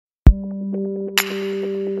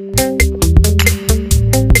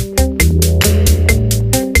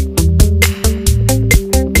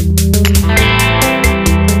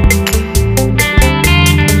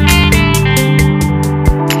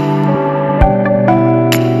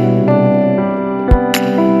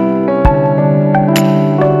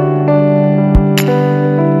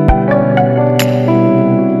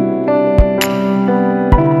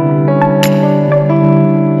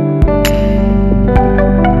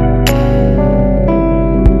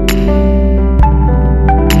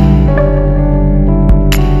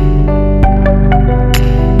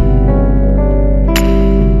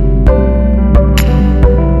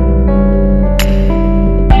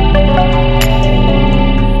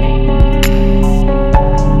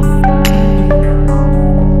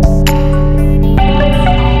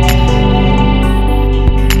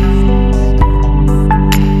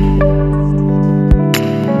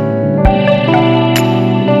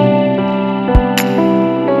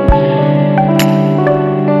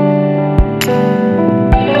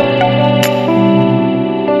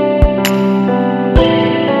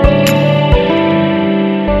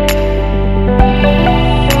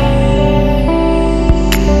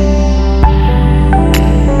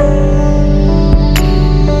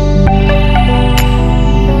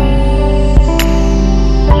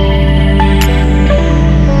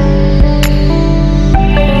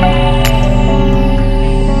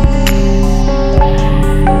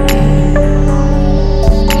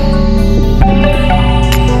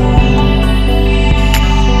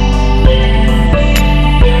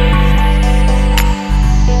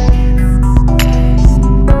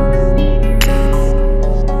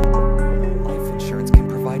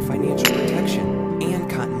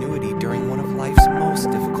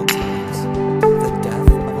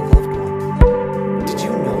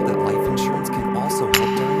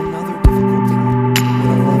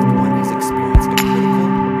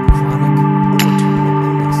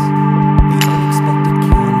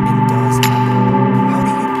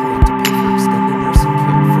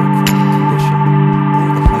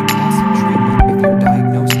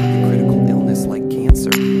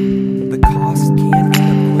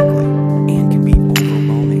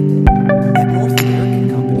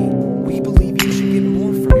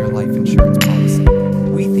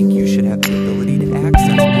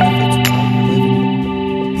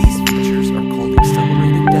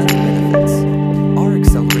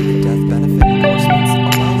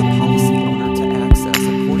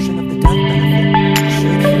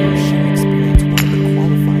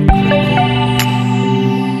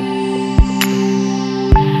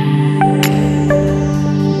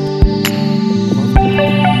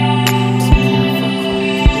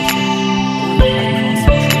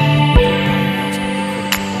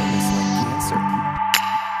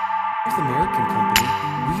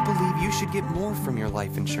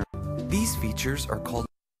life insurance. These features are called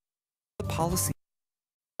the policy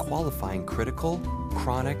qualifying critical,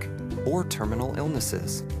 chronic, or terminal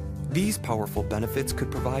illnesses. These powerful benefits could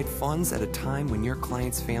provide funds at a time when your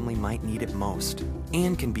client's family might need it most,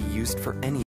 and can be used for any